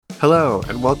Hello,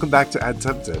 and welcome back to Ad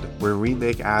Tempted, where we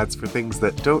make ads for things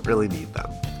that don't really need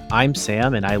them. I'm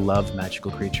Sam, and I love magical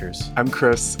creatures. I'm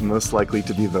Chris, most likely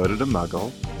to be voted a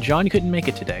muggle. John couldn't make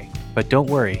it today, but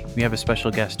don't worry, we have a special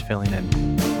guest filling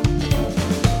in.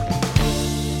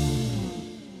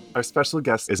 Our special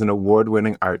guest is an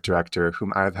award-winning art director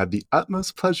whom I have had the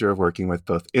utmost pleasure of working with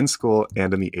both in school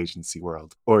and in the agency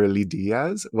world. Aurélie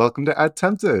Diaz, welcome to Ad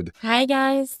Tempted. Hi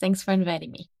guys, thanks for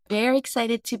inviting me. Very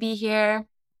excited to be here,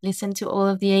 listen to all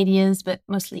of the ideas, but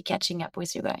mostly catching up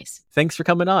with you guys. Thanks for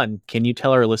coming on. Can you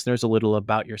tell our listeners a little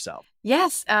about yourself?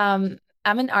 Yes, I'm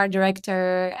an art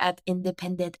director at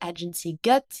independent agency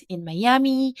Gut in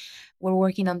Miami. We're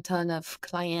working on a ton of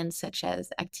clients such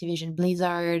as Activision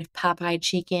Blizzard, Popeye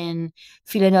Chicken,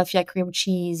 Philadelphia Cream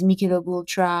Cheese, Michelob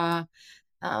Ultra.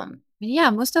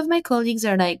 Most of my colleagues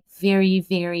are like very,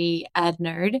 very ad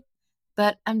nerd,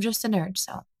 but I'm just a nerd,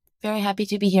 so very happy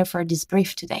to be here for this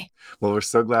brief today. Well, we're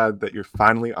so glad that you're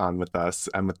finally on with us.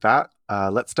 And with that,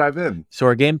 let's dive in. So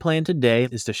our game plan today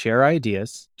is to share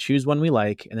ideas, choose one we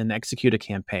like, and then execute a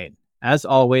campaign. As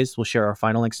always, we'll share our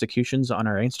final executions on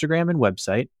our Instagram and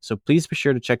website, so please be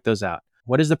sure to check those out.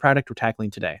 What is the product we're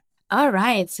tackling today? All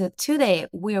right, so today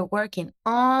we're working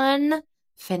on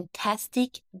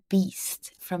Fantastic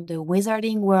Beasts from the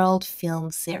Wizarding World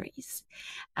film series.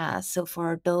 So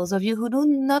for those of you who do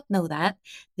not know that,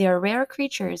 they are rare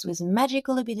creatures with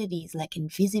magical abilities like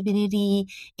invisibility,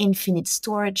 infinite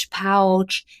storage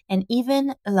pouch, and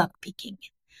even lockpicking.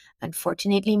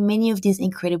 Unfortunately, many of these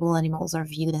incredible animals are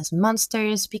viewed as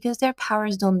monsters because their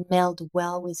powers don't meld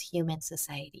well with human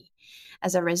society.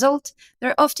 As a result,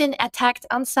 they're often attacked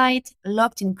on sight,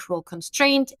 locked in cruel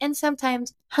constraint, and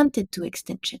sometimes hunted to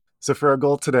extinction. So for our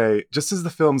goal today, just as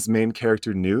the film's main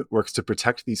character Newt works to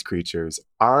protect these creatures,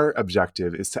 our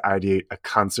objective is to ideate a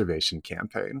conservation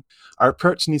campaign. Our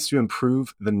approach needs to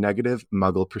improve the negative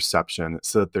muggle perception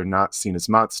so that they're not seen as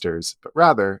monsters, but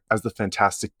rather as the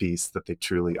fantastic beasts that they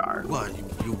truly are. What,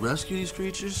 you rescue these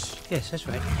creatures? Yes, that's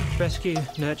right. Rescue,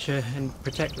 nurture, and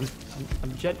protect them.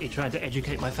 I'm gently trying to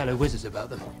educate my fellow wizards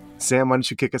about them. Sam, why don't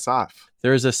you kick us off?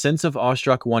 There is a sense of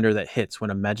awestruck wonder that hits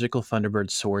when a magical thunderbird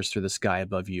soars through the sky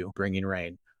above you, bringing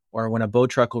rain, or when a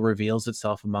bowtruckle reveals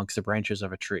itself amongst the branches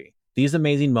of a tree. These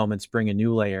amazing moments bring a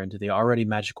new layer into the already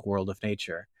magical world of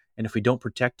nature, and if we don't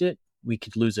protect it, we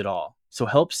could lose it all. So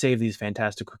help save these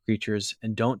fantastical creatures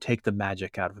and don't take the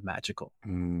magic out of magical.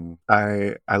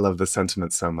 I love this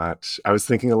sentiment so much. I was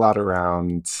thinking a lot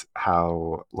around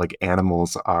how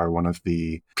animals are one of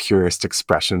the purest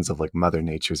expressions of Mother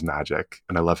Nature's magic.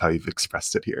 And I love how you've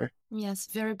expressed it here. Yes,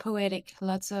 very poetic.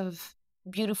 Lots of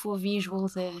beautiful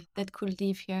visuals that could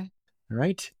live here. All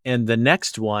right. And the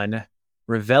next one,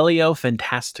 Revelio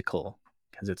Fantastical,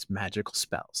 because it's magical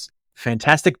spells.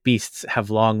 Fantastic beasts have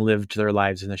long lived their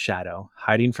lives in the shadow,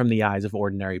 hiding from the eyes of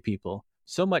ordinary people,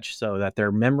 so much so that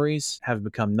their memories have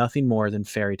become nothing more than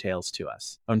fairy tales to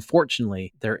us.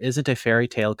 Unfortunately, there isn't a fairy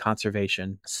tale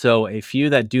conservation, so a few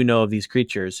that do know of these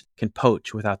creatures can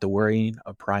poach without the worrying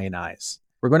of prying eyes.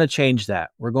 We're going to change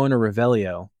that. We're going to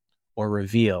Revelio, or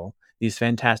reveal, these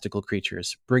fantastical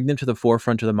creatures, bring them to the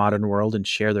forefront of the modern world and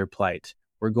share their plight.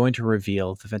 We're going to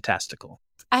reveal the fantastical.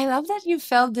 I love that you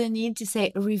felt the need to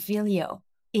say Revelio.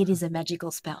 It is a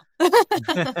magical spell.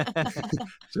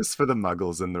 Just for the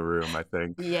muggles in the room, I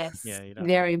think. Yes, Yeah,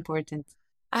 very important.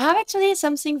 I have actually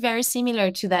something very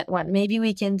similar to that one. Maybe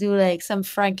we can do some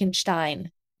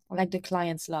Frankenstein, like the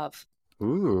clients love.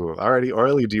 Ooh, alrighty.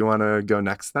 Aurélie, do you want to go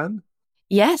next then?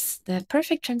 Yes, the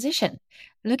perfect transition.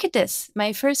 Look at this.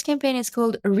 My first campaign is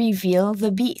called Reveal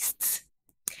the Beasts.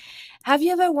 Have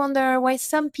you ever wondered why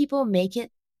some people make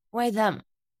it? Why them?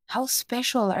 How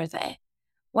special are they?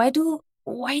 Why do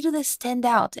they stand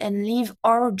out and live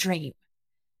our dream?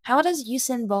 How does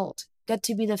Usain Bolt get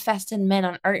to be the fastest man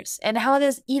on Earth? And how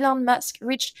does Elon Musk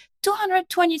reach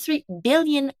 223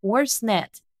 billion worth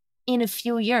net in a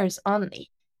few years only?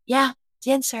 Yeah,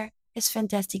 the answer is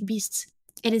Fantastic Beasts.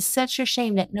 It is such a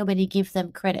shame that nobody gives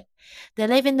them credit. They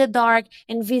live in the dark,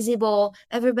 invisible.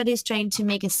 Everybody's trying to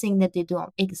make us think that they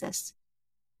don't exist.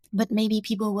 But maybe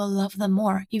people will love them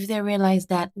more if they realize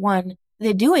that, one,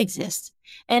 they do exist,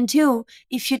 and two,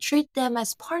 if you treat them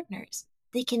as partners,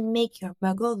 they can make your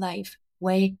muggle life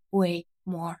way, way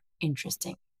more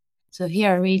interesting. So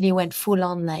here I really went full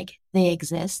on they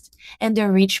exist, and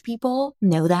the rich people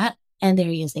know that, and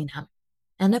they're using them.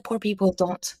 And the poor people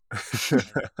don't.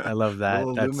 I love that.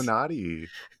 That's Illuminati.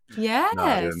 Yes.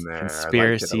 Not in there.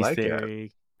 Conspiracy I like it.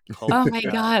 theory. Oh my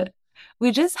God.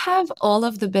 We just have all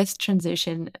of the best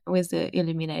transition with the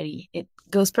Illuminati. It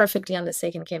goes perfectly on the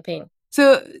second campaign.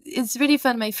 So it's really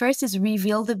fun. My first is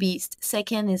Reveal the Beast.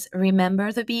 Second is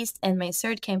Remember the Beast. And my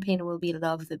third campaign will be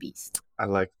Love the Beast. I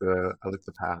like the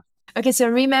path. Okay, so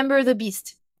Remember the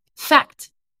Beast.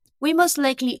 Fact. We most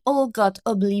likely all got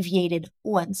obliviated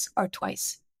once or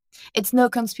twice. It's no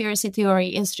conspiracy theory,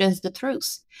 it's just the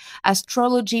truth.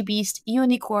 Astrology beast,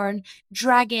 unicorn,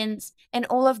 dragons, and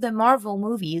all of the Marvel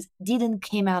movies didn't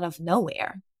come out of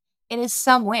nowhere. It is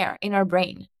somewhere in our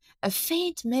brain. A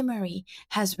faint memory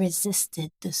has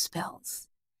resisted the spells.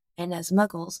 And as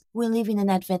muggles, we live in an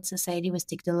advanced society with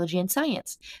technology and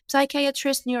science.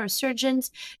 Psychiatrists,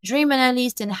 neurosurgeons, dream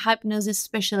analysts, and hypnosis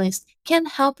specialists can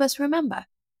help us remember.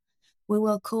 We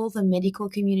will call the medical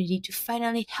community to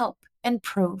finally help and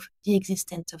prove the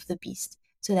existence of the beast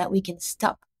so that we can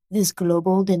stop this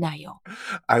global denial.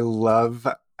 I love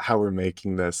how we're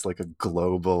making this like a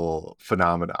global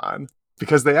phenomenon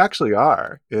because they actually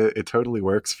are. It totally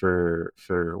works for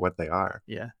what they are.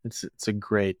 Yeah, it's a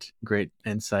great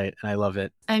insight, and I love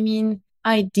it. I mean,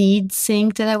 I did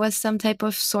think that I was some type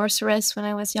of sorceress when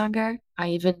I was younger. I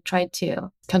even tried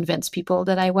to convince people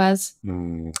that I was.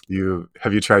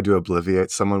 Have you tried to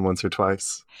obliviate someone once or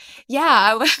twice?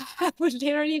 Yeah, I would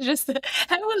literally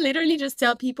just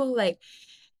tell people like,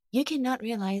 you cannot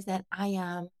realize that I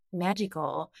am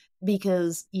magical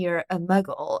because you're a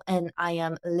muggle and I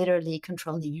am literally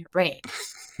controlling your brain.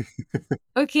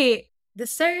 Okay, the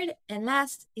third and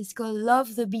last is called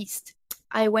Love the Beast.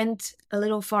 I went a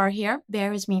little far here,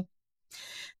 bear with me.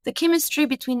 The chemistry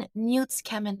between Newt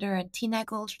Scamander and Tina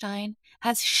Goldstein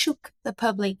has shook the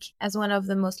public as one of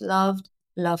the most loved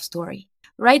love story.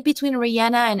 Right between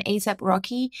Rihanna and A$AP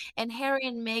Rocky and Harry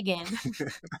and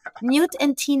Meghan, Newt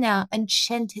and Tina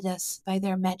enchanted us by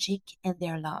their magic and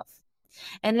their love.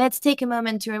 And let's take a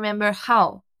moment to remember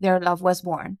how their love was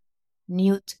born.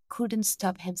 Newt couldn't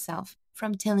stop himself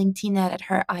from telling Tina that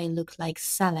her eye looked like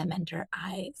salamander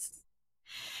eyes.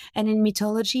 And in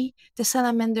mythology, the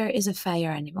salamander is a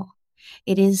fire animal.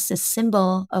 It is a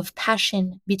symbol of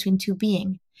passion between two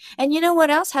beings. And you know what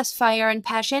else has fire and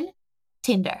passion?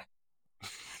 Tinder.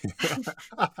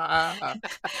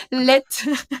 Let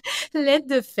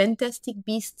the fantastic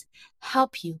beast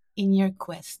help you in your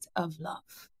quest of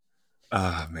love.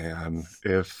 Oh man,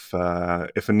 if a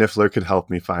Niffler could help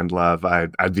me find love,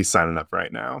 I'd be signing up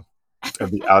right now.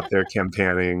 I'd be out there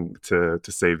campaigning to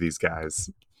save these guys.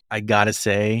 I gotta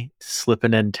say,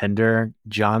 slipping in Tinder,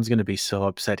 John's gonna be so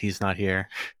upset he's not here.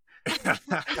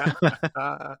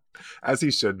 As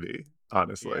he should be,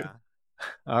 honestly. Yeah.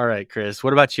 All right, Chris,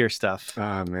 what about your stuff?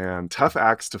 Oh man, tough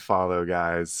acts to follow,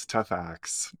 guys. Tough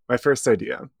acts. My first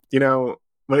idea.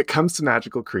 When it comes to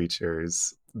magical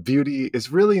creatures, beauty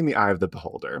is really in the eye of the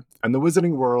beholder, and the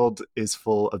wizarding world is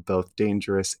full of both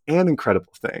dangerous and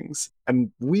incredible things.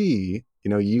 And we,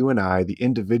 you and I, the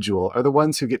individual, are the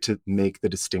ones who get to make the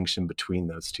distinction between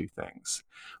those two things.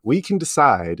 We can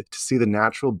decide to see the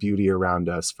natural beauty around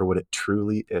us for what it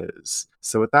truly is.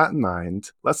 So with that in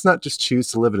mind, let's not just choose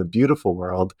to live in a beautiful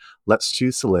world, let's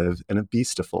choose to live in a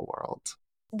beastiful world.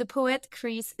 The poet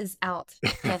Chris is out.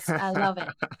 Yes, I love it.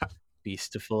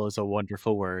 Beastiful is a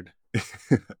wonderful word.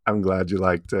 I'm glad you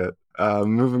liked it.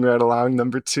 Moving right along,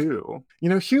 number 2.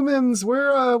 Humans, we're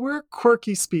a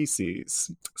quirky species.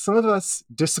 Some of us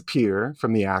disappear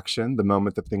from the action the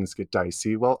moment that things get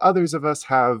dicey, while others of us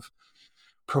have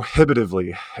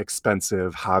prohibitively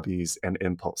expensive hobbies and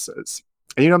impulses.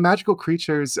 And magical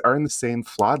creatures are in the same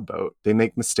flawed boat. They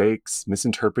make mistakes,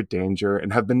 misinterpret danger,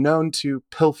 and have been known to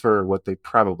pilfer what they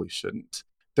probably shouldn't.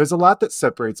 There's a lot that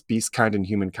separates beastkind and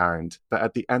humankind, but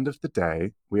at the end of the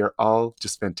day, we are all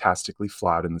just fantastically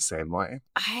flawed in the same way.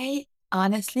 I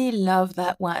honestly love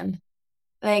that one.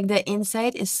 Like, the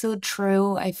insight is so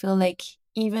true. I feel like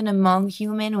even among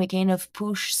humans, we kind of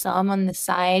push some on the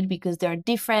side because they're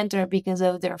different or because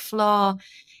of their flaw.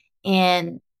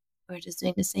 And we're just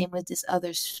doing the same with this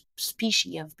other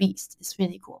species of beast. It's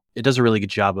really cool. It does a really good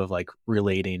job of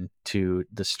relating to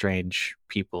the strange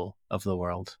people of the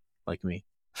world, like me.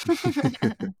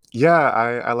 Yeah,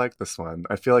 I like this one.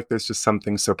 I feel like there's just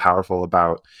something so powerful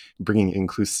about bringing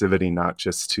inclusivity not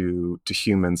just to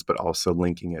humans, but also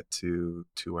linking it to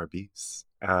our beasts.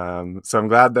 So I'm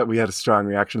glad that we had a strong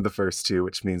reaction to the first two,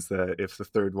 which means that if the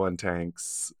third one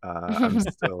tanks, I'm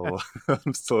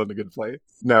still in a good place.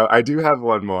 No, I do have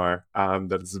one more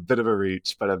that is a bit of a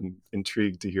reach, but I'm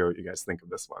intrigued to hear what you guys think of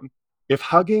this one. If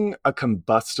hugging a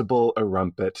combustible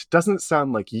erumpet doesn't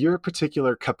sound like your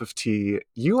particular cup of tea,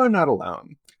 you are not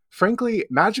alone. Frankly,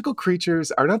 magical creatures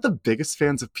are not the biggest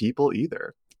fans of people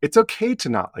either. It's okay to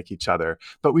not like each other,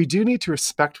 but we do need to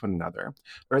respect one another,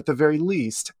 or at the very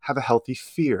least, have a healthy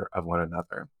fear of one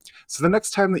another. So the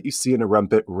next time that you see an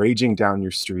Erumpent raging down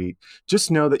your street,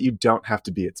 just know that you don't have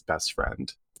to be its best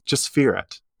friend. Just fear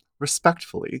it.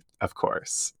 Respectfully, of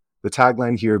course. The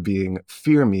tagline here being,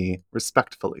 fear me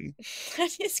respectfully.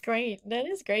 That is great. That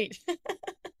is great.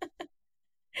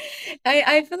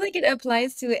 I feel like it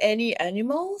applies to any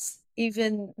animals,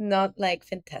 even not like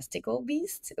fantastical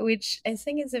beasts, which I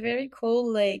think is a very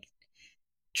cool, like,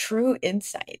 true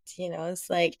insight. It's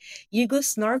like you go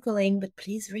snorkeling, but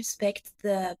please respect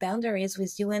the boundaries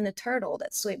with you and the turtle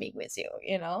that's swimming with you.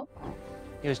 It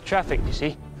was traffic, you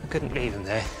see. I couldn't leave him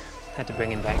there. Had to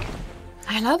bring him back.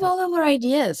 I love all of our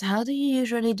ideas. How do you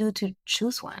usually do to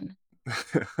choose one?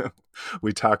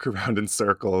 We talk around in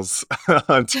circles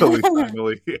until we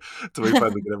finally get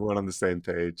everyone on the same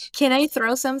page. Can I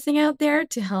throw something out there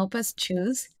to help us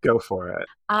choose? Go for it.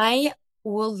 I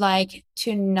would like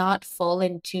to not fall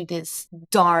into this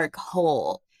dark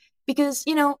hole because,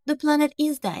 the planet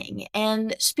is dying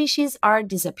and species are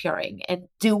disappearing. And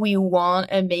do we want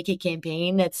to make a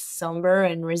campaign that's somber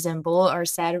and resemble our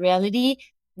sad reality?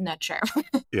 Not sure.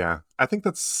 Yeah, I think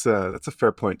that's a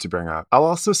fair point to bring up. I'll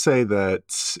also say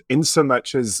that in so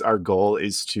much as our goal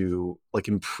is to like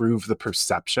improve the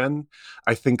perception,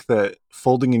 I think that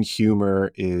folding in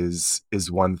humor is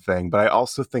one thing, but I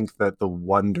also think that the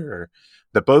wonder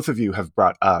that both of you have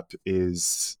brought up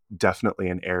is definitely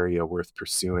an area worth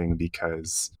pursuing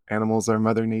because animals are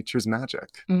Mother Nature's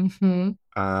magic. Mm-hmm.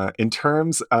 In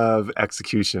terms of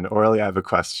execution, Aurelie, I have a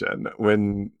question.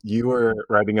 When you were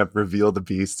writing up Reveal the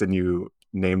Beast and you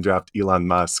name dropped Elon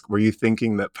Musk, were you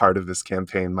thinking that part of this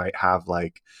campaign might have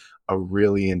like a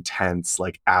really intense,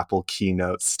 like Apple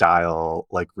keynote style,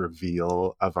 like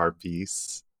reveal of our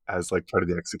beasts as like part of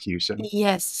the execution?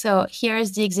 Yes, so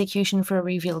here's the execution for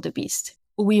Reveal the Beast.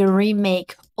 We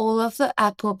remake all of the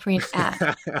Apple print ads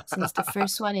since the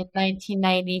first one in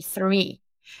 1993,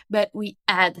 but we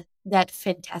add that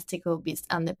fantastical beast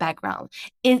on the background.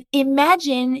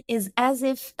 Imagine is as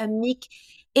if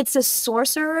it's a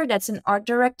sorcerer that's an art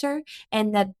director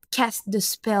and that casts the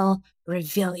spell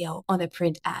Revelio on a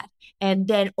print ad, and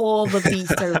then all the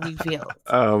beasts are revealed.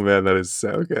 Oh man, that is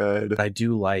so good. I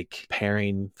do like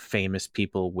pairing famous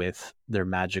people with their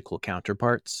magical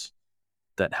counterparts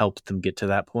that helped them get to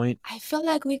that point. I feel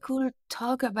like we could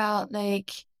talk about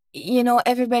like,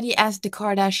 everybody asked the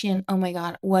Kardashian, oh my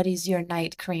God, what is your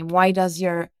night cream? Why does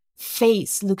your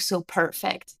face look so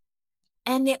perfect?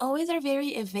 And they always are very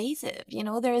evasive.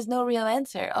 There is no real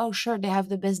answer. Oh, sure, they have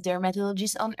the best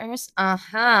dermatologist on earth.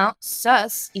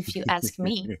 Sus, if you ask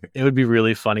me. It would be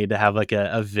really funny to have like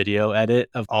a video edit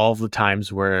of all of the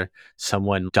times where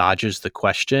someone dodges the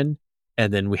question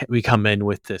and then we come in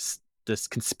with this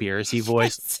conspiracy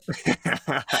voice.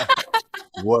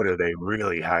 What are they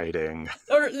really hiding?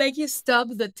 Or like you stop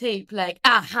the tape like,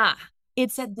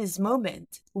 it's at this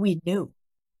moment we knew.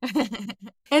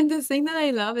 And the thing that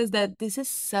I love is that this is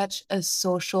such a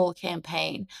social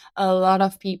campaign. A lot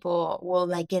of people will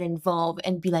like get involved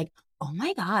and be like, oh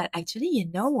my God, actually, you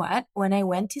know what? When I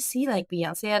went to see like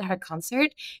Beyonce at her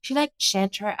concert, she like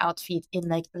changed her outfit in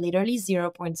like literally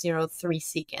 0.03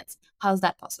 seconds. How's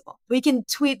that possible? We can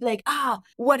tweet like,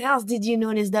 what else did you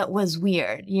notice that was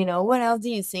weird? What else do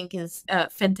you think is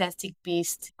Fantastic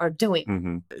Beast are doing?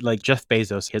 Mm-hmm. Like Jeff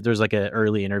Bezos, there's like an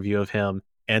early interview of him.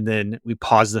 And then we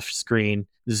pause the screen,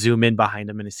 zoom in behind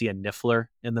him, and you see a niffler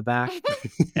in the back.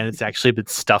 And it's actually been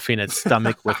stuffing its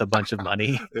stomach with a bunch of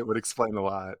money. It would explain a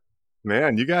lot.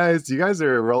 Man, you guys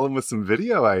are rolling with some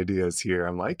video ideas here.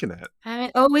 I'm liking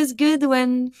it. Always good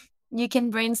when you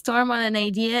can brainstorm on an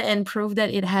idea and prove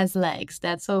that it has legs.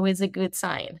 That's always a good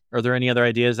sign. Are there any other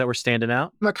ideas that were standing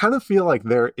out? I kind of feel like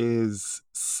there is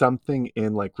something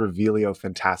in like Revelio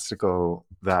Fantastico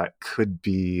that could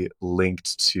be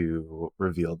linked to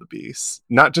Reveal the Beast.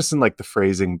 Not just in like the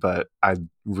phrasing, but I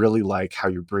really like how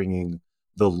you're bringing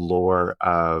the lore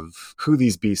of who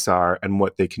these beasts are and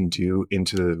what they can do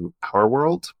into our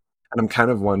world. And I'm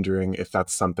kind of wondering if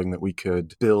that's something that we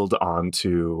could build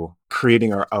onto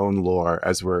creating our own lore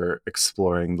as we're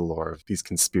exploring the lore of these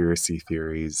conspiracy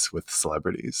theories with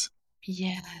celebrities.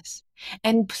 Yes.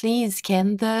 And please,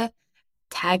 can the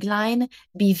tagline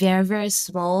be very, very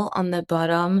small on the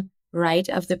bottom right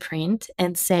of the print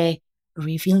and say,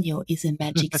 Revelio is a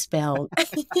magic spell?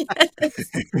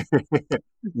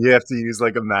 You have to use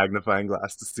like a magnifying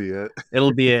glass to see it.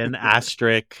 It'll be an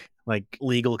asterisk, like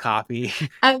legal copy.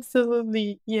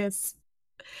 Absolutely, yes.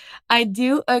 I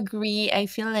do agree. I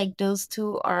feel like those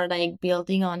two are like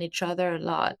building on each other a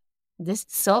lot This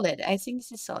is solid. I think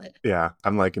this is solid. Yeah,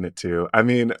 I'm liking it too. I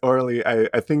mean, Orly,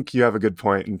 I think you have a good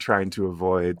point in trying to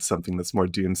avoid something that's more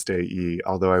doomsday-y,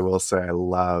 although I will say I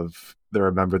love the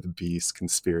Remember the Beast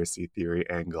conspiracy theory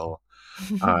angle.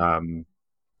 Um,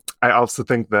 I also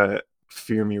think that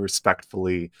Fear Me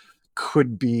Respectfully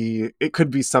could be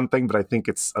something, but I think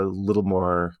it's a little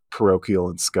more parochial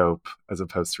in scope as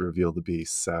opposed to Reveal the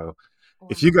Beast. So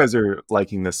if you guys are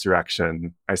liking this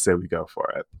direction, I say we go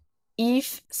for it.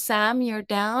 If Sam, you're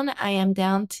down, I am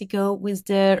down to go with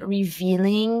the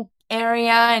revealing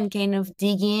area and kind of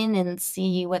dig in and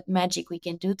see what magic we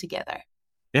can do together.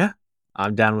 Yeah,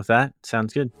 I'm down with that.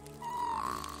 Sounds good.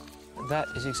 That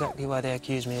is exactly why they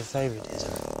accuse me of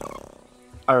favoritism.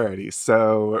 Alrighty,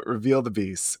 so Reveal the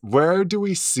Beast. Where do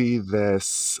we see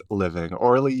this living?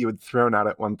 Orly, you had thrown out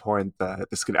at one point that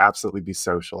this could absolutely be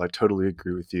social. I totally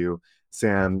agree with you.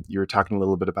 Sam, you were talking a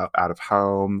little bit about out of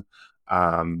home.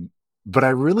 But I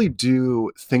really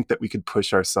do think that we could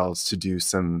push ourselves to do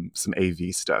some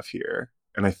AV stuff here.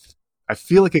 And I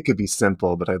feel like it could be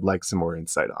simple, but I'd like some more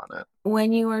insight on it.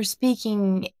 When you were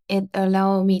speaking, it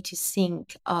allowed me to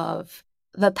think of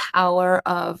the power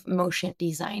of motion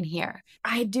design here.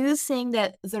 I do think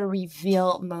that the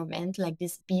reveal moment, like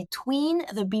this between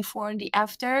the before and the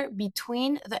after,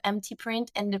 between the empty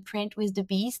print and the print with the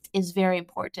beast, is very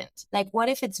important. Like, what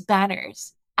if it's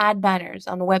banners? Add banners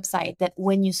on a website that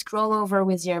when you scroll over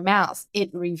with your mouse, it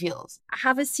reveals.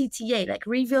 Have a CTA, like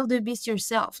reveal the beast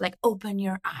yourself, like open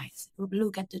your eyes,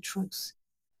 look at the truth.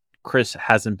 Chris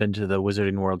hasn't been to the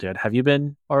Wizarding World yet. Have you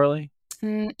been, Orly?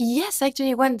 Yes,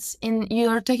 actually, once.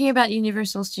 You're talking about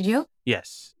Universal Studio?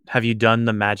 Yes. Have you done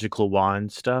the magical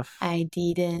wand stuff? I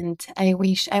didn't. I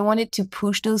wish. I wanted to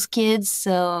push those kids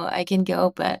so I can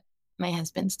go, but my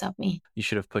husband stopped me. You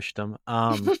should have pushed them.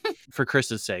 For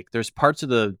Chris's sake, there's parts of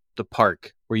the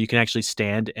park where you can actually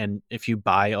stand, and if you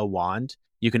buy a wand,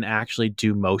 you can actually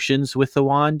do motions with the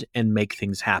wand and make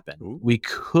things happen. Ooh. We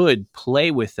could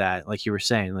play with that, like you were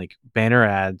saying, like banner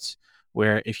ads,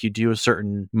 where if you do a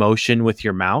certain motion with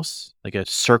your mouse, like a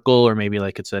circle or maybe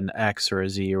like it's an X or a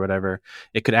Z or whatever,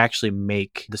 it could actually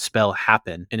make the spell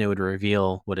happen and it would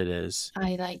reveal what it is.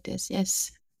 I like this.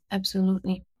 Yes,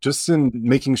 absolutely. Just in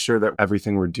making sure that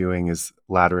everything we're doing is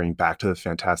laddering back to the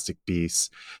Fantastic Beasts.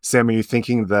 Sam, are you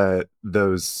thinking that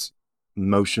those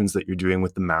motions that you're doing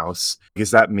with the mouse,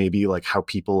 is that maybe like how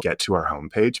people get to our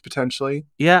homepage potentially?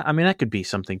 Yeah, I mean, that could be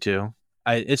something too.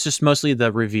 It's just mostly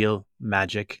the reveal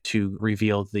magic to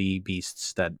reveal the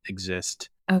beasts that exist.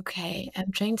 Okay,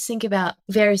 I'm trying to think about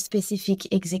very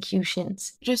specific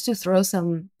executions. Just to throw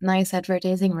some nice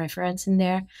advertising reference in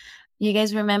there. You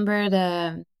guys remember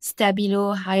the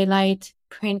Stabilo highlight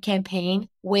print campaign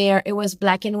where it was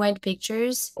black and white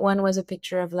pictures? One was a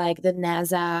picture of like the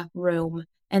NASA room,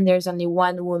 and there's only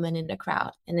one woman in the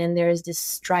crowd. And then there's this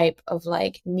stripe of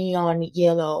like neon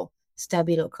yellow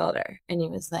Stabilo color. And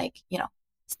it was like,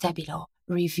 Stabilo,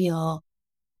 reveal,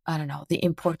 I don't know, the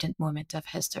important moment of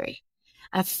history.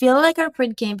 I feel like our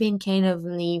print campaign kind of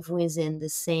live within the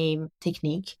same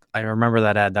technique. I remember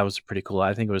that ad. That was pretty cool.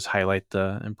 I think it was highlight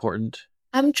the important.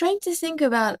 I'm trying to think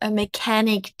about a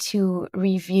mechanic to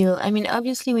reveal. I mean,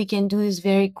 obviously we can do this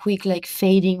very quick, like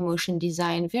fading motion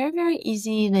design, very, very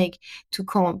easy, like to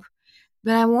comp.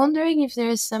 But I'm wondering if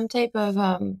there's some type of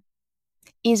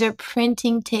either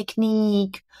printing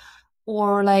technique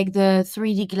or like the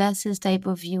 3D glasses type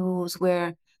of views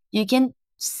where you can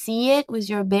see it with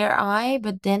your bare eye,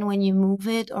 but then when you move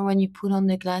it or when you put on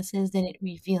the glasses, then it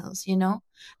reveals,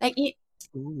 like you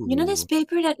know this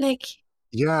paper that like.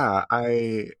 Yeah,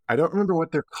 I don't remember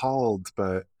what they're called,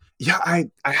 but yeah, I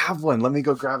have one. Let me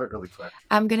go grab it really quick.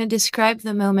 I'm gonna describe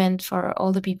the moment for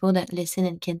all the people that listen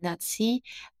and cannot see.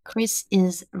 Chris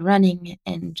is running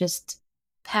and just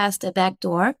past a back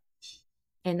door,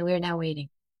 and we're now waiting.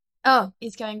 Oh,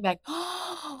 he's coming back.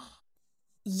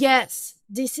 Yes,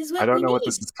 this is what I don't we know need. What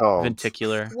this is called.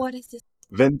 Venticular. What is this?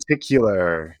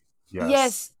 Venticular.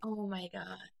 Yes. Oh my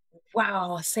God.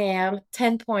 Wow, Sam,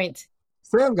 10 points.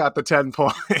 Sam got the 10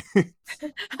 points.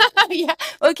 Yeah.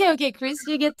 Okay, Chris,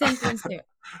 you get 10 points too.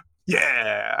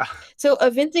 Yeah. So a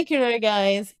venticular,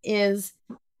 guys, is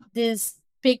this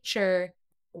picture.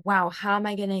 Wow, how am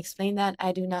I going to explain that?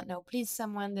 I do not know. Please,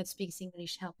 someone that speaks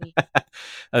English, help me.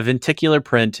 A venticular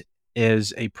print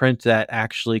is a print that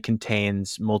actually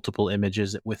contains multiple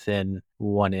images within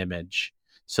one image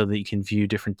so that you can view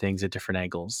different things at different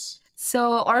angles.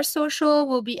 So our social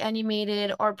will be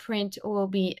animated, our print will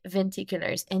be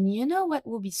venticulars. And you know what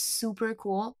will be super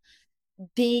cool?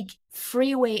 big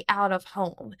freeway out of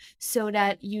home so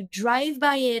that you drive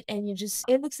by it and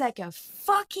it looks like a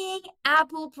fucking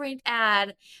Apple print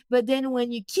ad. But then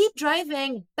when you keep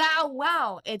driving, bow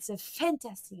wow, it's a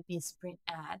Fantastic Beasts print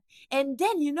ad. And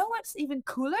then you know what's even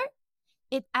cooler?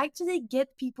 It actually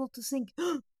get people to think,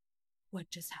 oh, what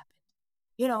just happened?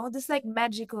 You know, this like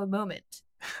magical moment.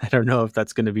 I don't know if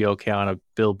that's going to be okay on a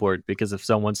billboard, because if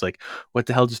someone's like, what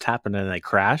the hell just happened, and they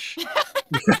crash,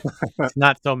 it's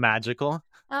not so magical.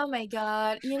 Oh my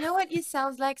God. You know what you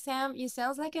sound like, Sam? You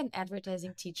sound like an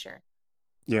advertising teacher.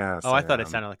 Yeah. Oh, I thought it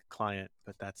Sam. sounded like a client,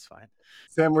 but that's fine.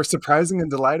 Sam, we're surprising and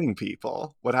delighting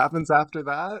people. What happens after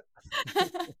that?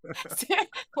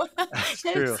 That's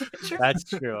true. That's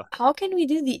true. How can we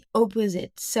do the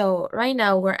opposite? So right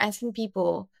now we're asking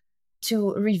people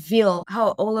to reveal how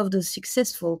all of those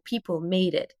successful people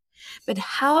made it. But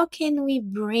how can we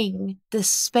bring the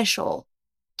special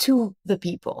to the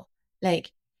people?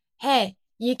 Like, hey,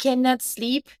 you cannot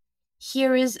sleep.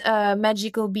 Here is a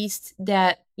magical beast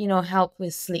that, help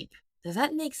with sleep. Does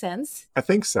that make sense? I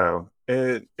think so.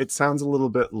 It sounds a little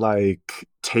bit like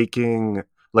taking,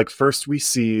 like, first we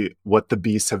see what the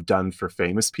beasts have done for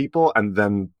famous people, and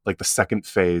then like the second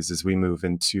phase is we move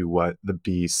into what the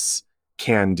beasts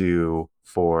can do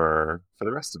for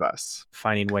the rest of us.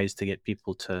 Finding ways to get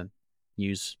people to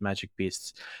use magic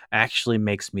beasts actually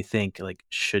makes me think, like,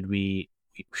 should we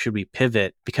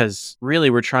pivot? Because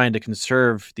really we're trying to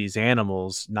conserve these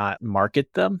animals, not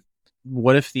market them.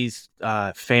 What if these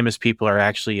famous people are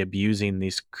actually abusing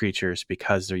these creatures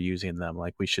because they're using them?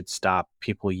 Like, we should stop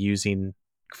people using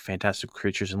fantastical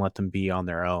creatures and let them be on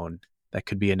their own. That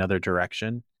could be another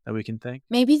direction that we can think.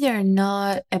 Maybe they're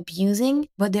not abusing,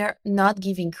 but they're not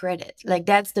giving credit. Like,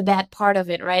 that's the bad part of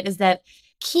it, right? Is that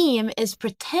Kim is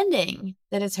pretending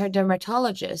that it's her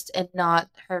dermatologist and not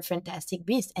her Fantastic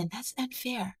Beast. And that's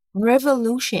unfair.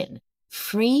 Revolution.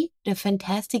 Free the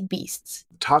Fantastic Beasts.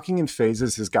 Talking in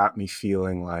phases has got me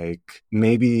feeling like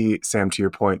maybe, Sam, to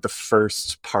your point, the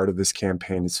first part of this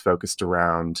campaign is focused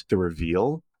around the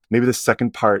reveal. Maybe the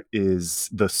second part is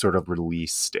the sort of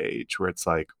release stage where it's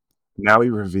like, now we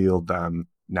revealed them,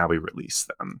 now we release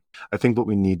them. I think what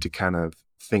we need to kind of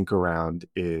think around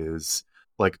is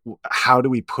like, how do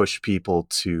we push people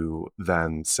to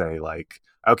then say, like,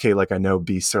 okay, like, I know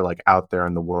beasts are like out there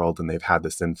in the world and they've had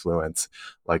this influence.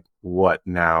 Like, what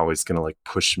now is going to like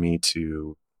push me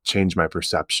to change my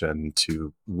perception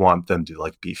to want them to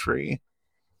like be free?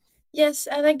 Yes,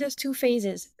 I like those two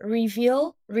phases.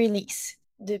 Reveal, release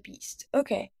the beast.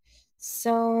 Okay.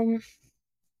 So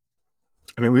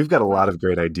I mean, we've got a lot of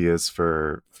great ideas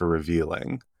for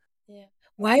revealing. yeah.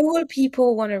 Why would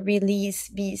people want to release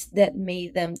beasts that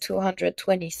made them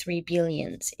 223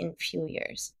 billions in few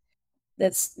years?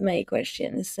 That's my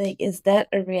question. It's like, is that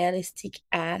a realistic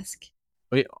ask?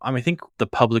 I think the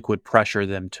public would pressure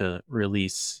them to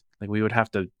release. Like, we would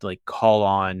have to like call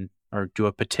on or do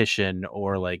a petition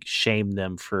or like shame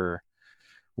them for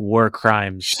war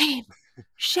crimes.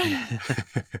 Shame.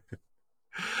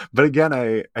 But again,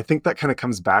 I think that kind of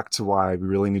comes back to why we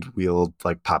really need to wield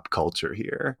like pop culture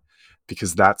here,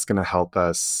 because that's going to help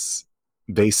us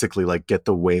basically like get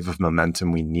the wave of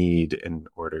momentum we need in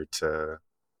order to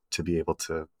be able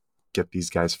to get these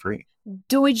guys free.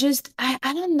 Do we just, I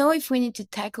don't know if we need to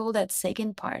tackle that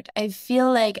second part. I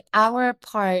feel like our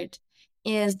part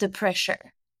is the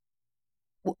pressure.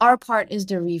 Our part is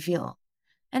the reveal.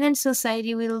 And then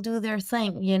society will do their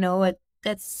thing,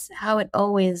 that's how it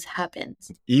always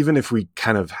happens. Even if we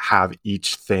kind of have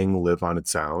each thing live on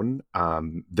its own,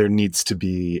 there needs to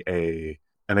be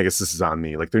and I guess this is on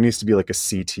me, like there needs to be like a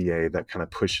CTA that kind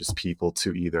of pushes people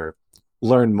to either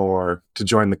learn more, to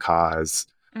join the cause,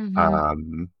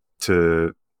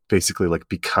 to basically like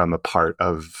become a part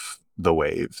of the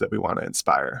wave that we want to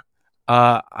inspire.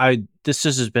 This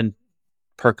has been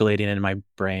percolating in my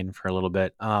brain for a little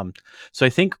bit. So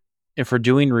I think if we're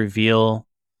doing reveal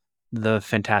the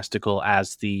fantastical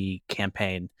as the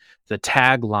campaign, the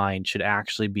tagline should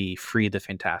actually be free the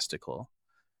fantastical,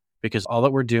 because all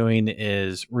that we're doing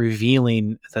is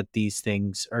revealing that these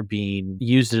things are being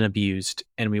used and abused,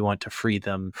 and we want to free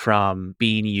them from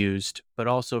being used, but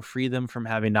also free them from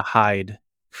having to hide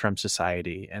from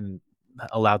society and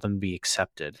allow them to be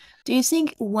accepted. Do you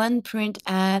think one print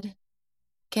ad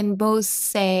can both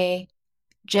say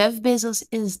Jeff Bezos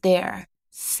is there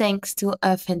thanks to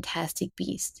a Fantastic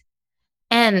Beast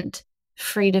and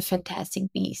free the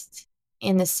Fantastic Beast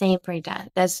in the same print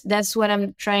ad? That's what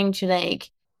I'm trying to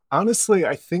like. Honestly,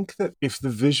 I think that if the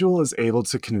visual is able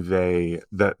to convey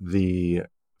that the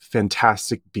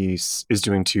Fantastic Beasts is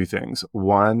doing two things.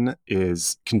 One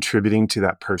is contributing to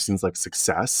that person's like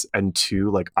success, and two,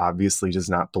 like obviously does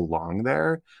not belong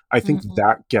there. I think Mhm.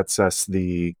 that gets us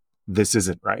the this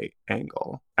isn't right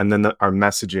angle. And then our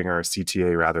messaging, or our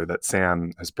CTA rather, that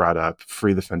Sam has brought up,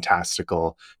 Free the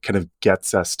Fantastical, kind of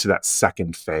gets us to that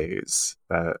second phase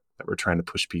that we're trying to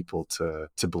push people to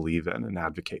believe in and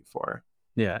advocate for.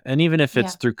 Yeah, and even if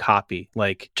it's Yeah. through copy,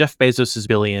 like Jeff Bezos's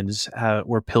billions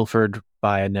were pilfered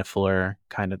by a Niffler,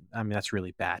 kind of. I mean, that's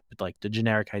really bad, but like the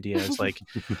generic idea is like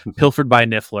pilfered by a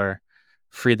Niffler,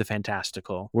 free the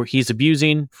fantastical. Where he's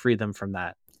abusing, free them from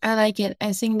that. I like it.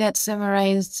 I think that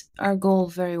summarized our goal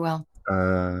very well.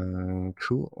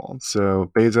 Cool.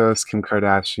 So Bezos, Kim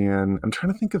Kardashian. I'm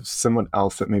trying to think of someone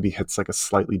else that maybe hits like a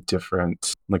slightly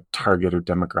different like target or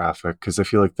demographic, because I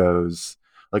feel like those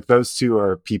two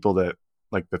are people that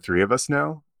like the three of us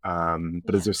know.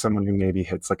 But is Yeah. there someone who maybe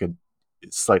hits like a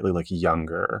slightly like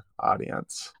younger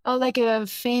audience? Oh, like a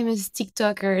famous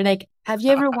TikToker. Like, have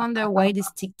you ever wondered why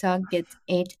this TikTok gets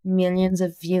 8 million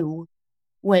of views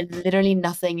when literally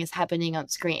nothing is happening on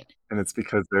screen? And it's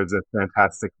because there's a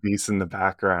Fantastic Beast in the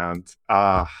background.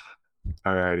 Ah,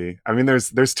 alrighty. I mean,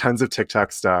 there's tons of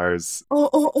TikTok stars.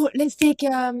 Oh, let's take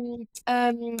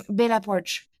Bella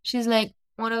Porch. She's like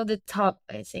one of the top,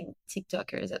 I think,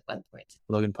 TikTokers at one point.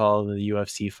 Logan Paul, the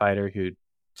UFC fighter who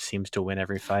seems to win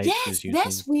every fight. Yes, who's using,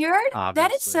 that's weird.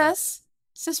 That is obviously.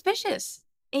 suspicious.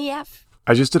 AF.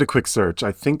 I just did a quick search.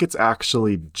 I think it's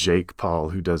actually Jake Paul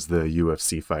who does the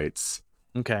UFC fights.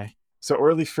 Okay. So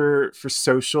Orly, for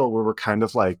social, where we're kind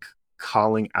of like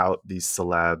calling out these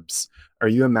celebs, are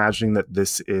you imagining that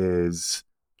this is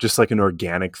just like an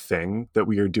organic thing that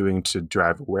we are doing to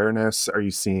drive awareness? Are you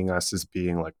seeing us as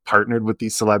being like partnered with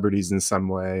these celebrities in some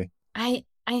way?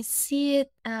 I see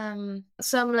it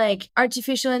some like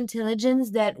artificial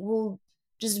intelligence that will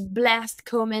just blast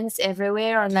comments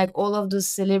everywhere on like all of those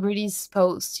celebrities'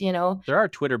 posts, you know? There are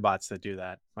Twitter bots that do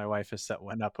that. My wife has set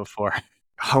one up before.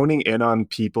 Honing in on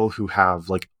people who have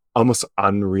like almost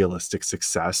unrealistic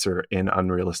success or in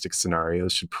unrealistic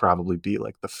scenarios should probably be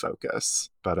like the focus.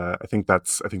 But I think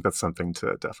that's something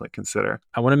to definitely consider.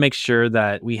 I want to make sure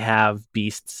that we have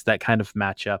beasts that kind of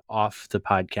match up off the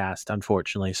podcast.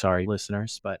 Unfortunately, sorry,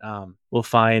 listeners, but we'll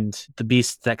find the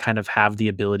beasts that kind of have the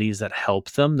abilities that help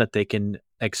them that they can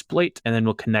exploit, and then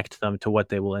we'll connect them to what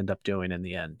they will end up doing in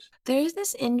the end. There's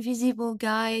this invisible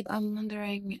guy. I'm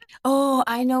wondering. Oh,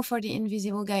 I know for the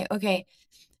invisible guy. Okay.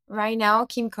 Right now,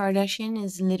 Kim Kardashian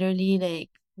is literally like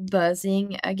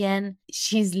buzzing again.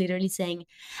 She's literally saying,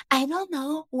 I don't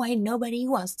know why nobody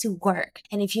wants to work.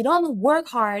 And if you don't work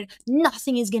hard,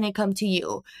 nothing is going to come to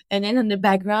you. And then in the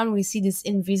background, we see this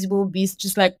invisible beast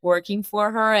just like working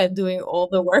for her and doing all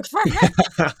the work for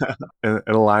her. and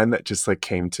a line that just like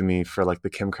came to me for like the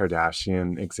Kim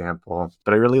Kardashian example,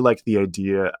 but I really like the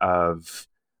idea of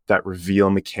that reveal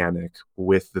mechanic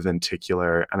with the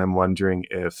Venticular, and I'm wondering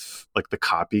if like the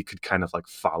copy could kind of like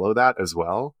follow that as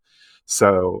well.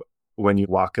 So when you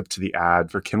walk up to the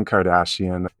ad for Kim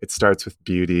Kardashian, it starts with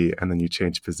beauty and then you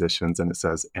change positions and it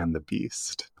says and the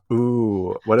beast.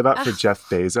 Ooh, what about for Jeff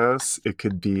Bezos? It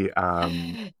could be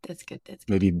That's good. That's good.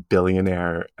 maybe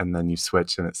billionaire, and then you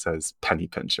switch and it says penny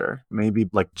pincher. Maybe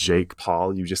like Jake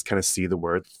Paul, you just kind of see the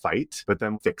word fight, but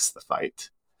then fix the fight.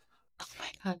 Oh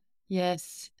my God.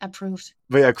 Yes, approved.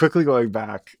 But yeah, quickly going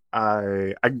back,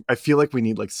 I feel like we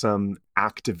need like some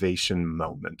activation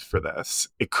moment for this.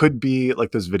 It could be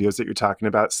like those videos that you're talking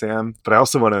about, Sam, but I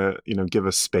also want to, give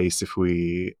us space if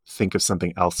we think of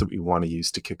something else that we want to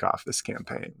use to kick off this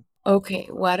campaign. Okay,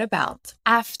 what about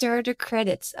after the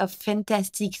credits of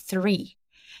Fantastic 3?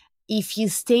 If you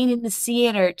stayed in the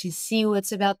theater to see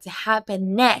what's about to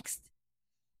happen next,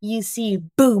 you see,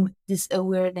 boom, this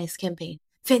awareness campaign.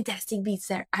 Fantastic Beasts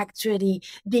are actually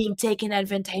being taken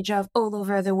advantage of all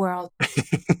over the world.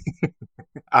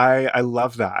 I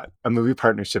love that. A movie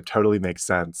partnership totally makes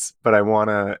sense, but I want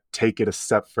to take it a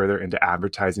step further into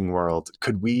advertising world.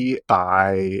 Could we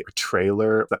buy a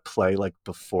trailer that play like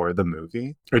before the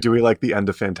movie? Or do we like the end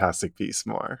of Fantastic Beasts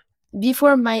more?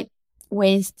 Before might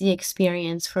waste the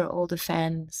experience for all the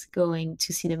fans going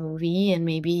to see the movie, and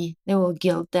maybe they will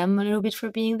guilt them a little bit for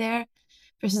being there.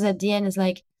 Versus at the end, it's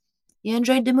like, you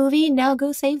enjoyed the movie, now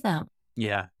go save them.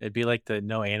 Yeah, it'd be like the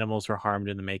no animals were harmed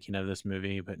in the making of this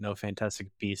movie, but no Fantastic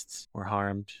Beasts were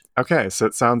harmed. Okay, so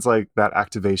it sounds like that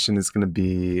activation is going to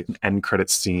be an end credit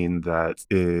scene that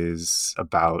is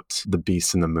about the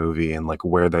beasts in the movie and like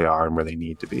where they are and where they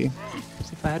need to be.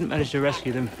 If I hadn't managed to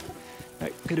rescue them,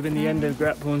 that could have been the end of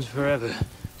Grapbones forever.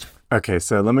 Okay,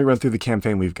 so let me run through the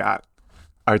campaign we've got.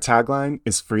 Our tagline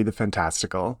is Free the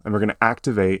Fantastical, and we're going to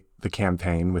activate the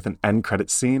campaign with an end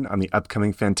credit scene on the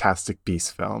upcoming Fantastic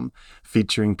Beasts film,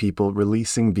 featuring people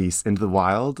releasing beasts into the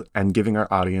wild and giving our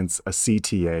audience a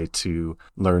CTA to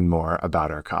learn more about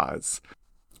our cause.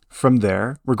 From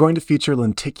there, we're going to feature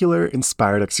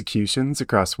lenticular-inspired executions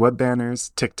across web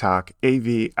banners, TikTok,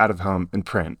 AV, out-of-home, and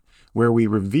print, where we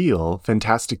reveal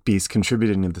Fantastic Beasts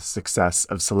contributing to the success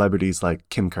of celebrities like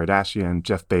Kim Kardashian,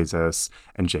 Jeff Bezos,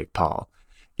 and Jake Paul.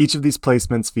 Each of these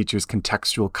placements features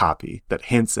contextual copy that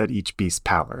hints at each beast's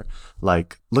power,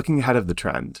 like looking ahead of the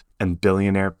trend and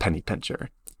billionaire penny pincher.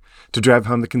 To drive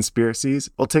home the conspiracies,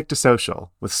 we'll take to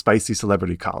social with spicy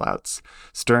celebrity callouts,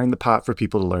 stirring the pot for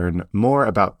people to learn more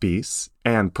about beasts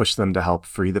and push them to help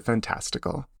free the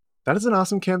fantastical. That is an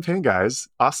awesome campaign, guys.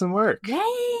 Awesome work.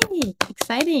 Yay!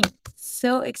 Exciting.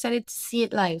 So excited to see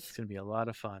it live. It's going to be a lot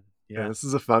of fun. Yeah, this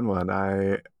is a fun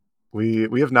one.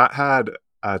 We have not had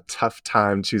a tough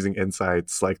time choosing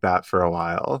insights like that for a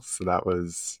while, so that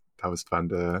was fun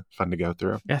to go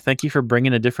through. Yeah, thank you for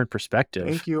bringing a different perspective.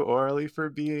 Thank you, Orly, for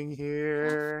being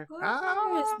here. Of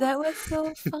course. That was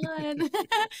so fun.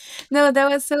 No,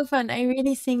 that was so fun. I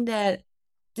really think that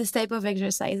this type of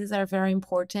exercises are very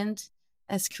important.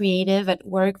 As creative at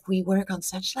work, we work on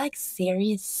such like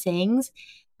serious things,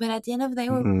 but at the end of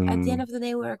the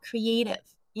day, we're creative,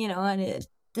 and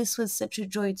this was such a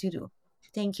joy to do.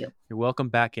 Thank you. You're welcome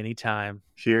back anytime.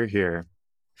 Hear, hear.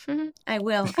 I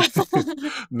will.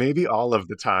 Maybe all of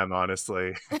the time,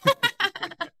 honestly.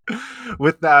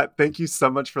 With that, thank you so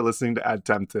much for listening to Ad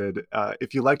Tempted.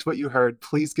 If you liked what you heard,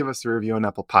 please give us a review on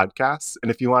Apple Podcasts. And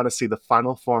if you want to see the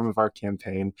final form of our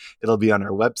campaign, it'll be on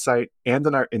our website and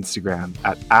on our Instagram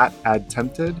at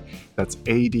 @AdTempted. That's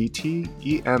ADTEMPTED.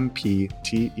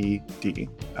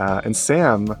 And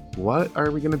Sam, what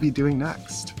are we going to be doing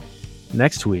next?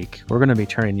 Next week, we're going to be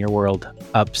turning your world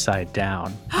upside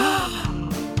down.